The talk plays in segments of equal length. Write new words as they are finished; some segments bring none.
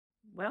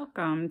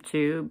Welcome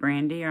to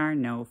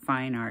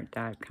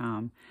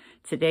brandyarnofineart.com.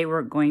 Today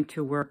we're going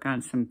to work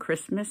on some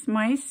Christmas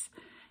mice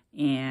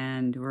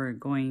and we're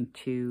going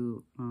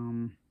to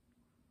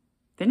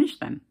finish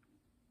them.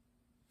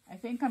 I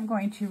think I'm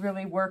going to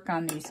really work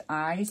on these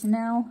eyes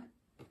now.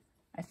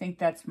 I think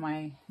that's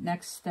my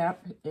next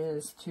step,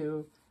 is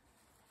to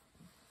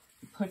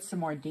put some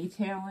more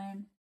detail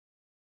in.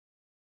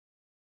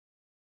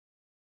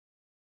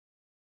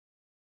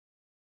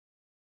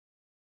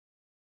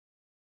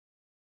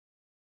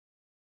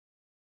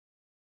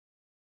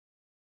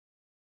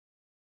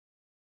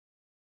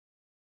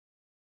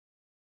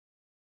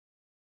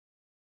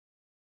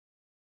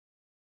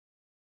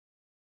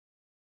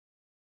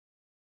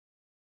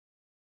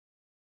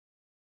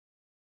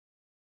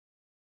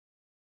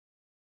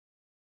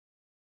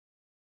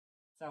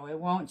 So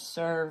it won't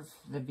serve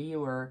the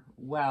viewer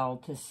well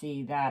to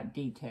see that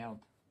detailed.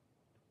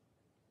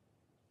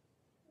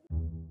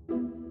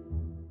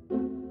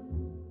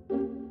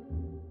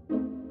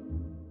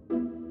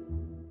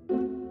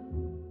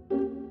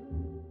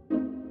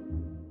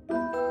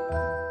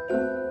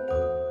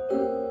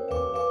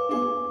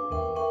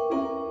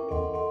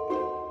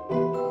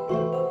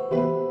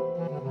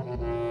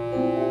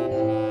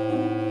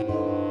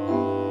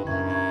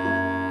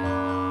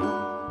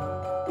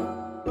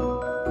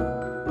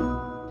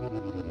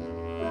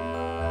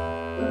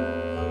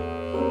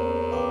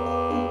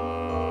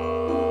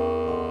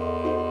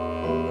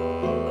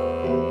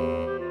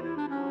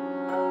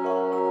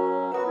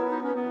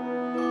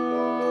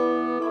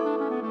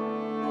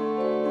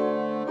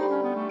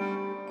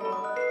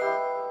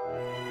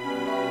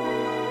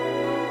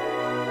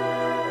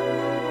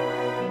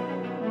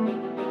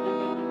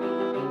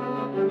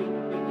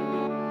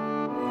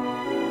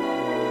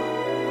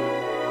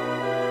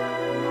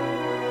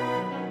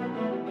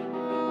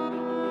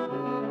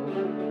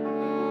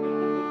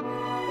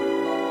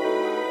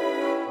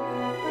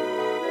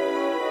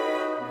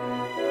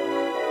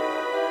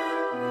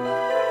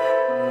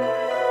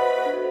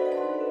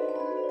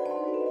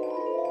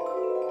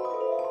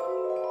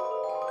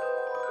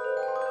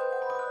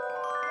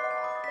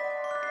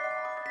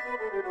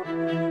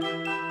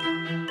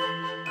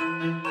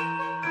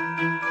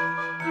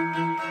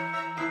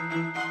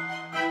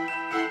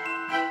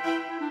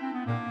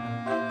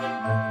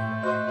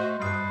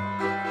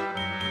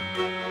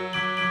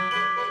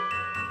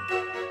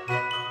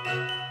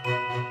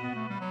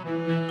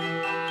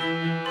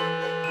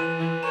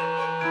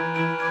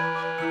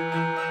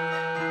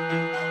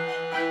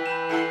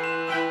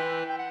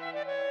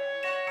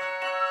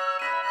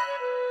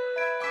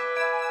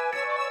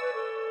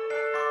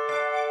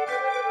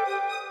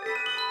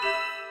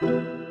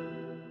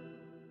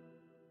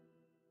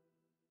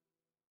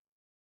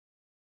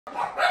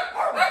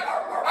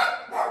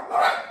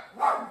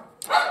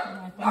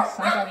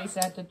 Somebody's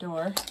at the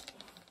door. I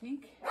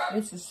think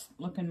this is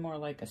looking more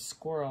like a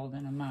squirrel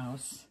than a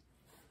mouse.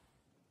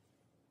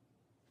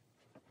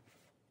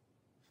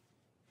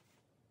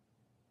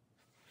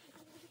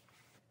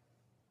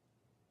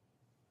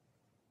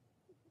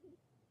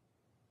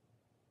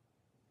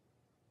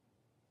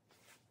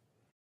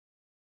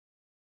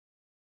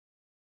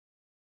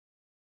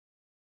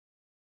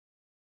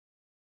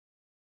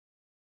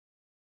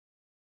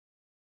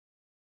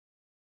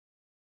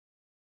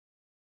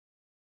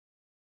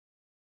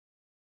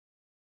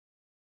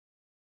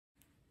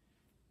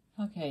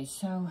 Okay,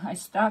 so I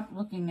stopped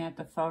looking at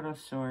the photo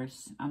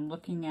source. I'm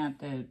looking at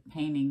the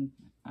painting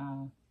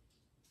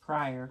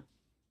prior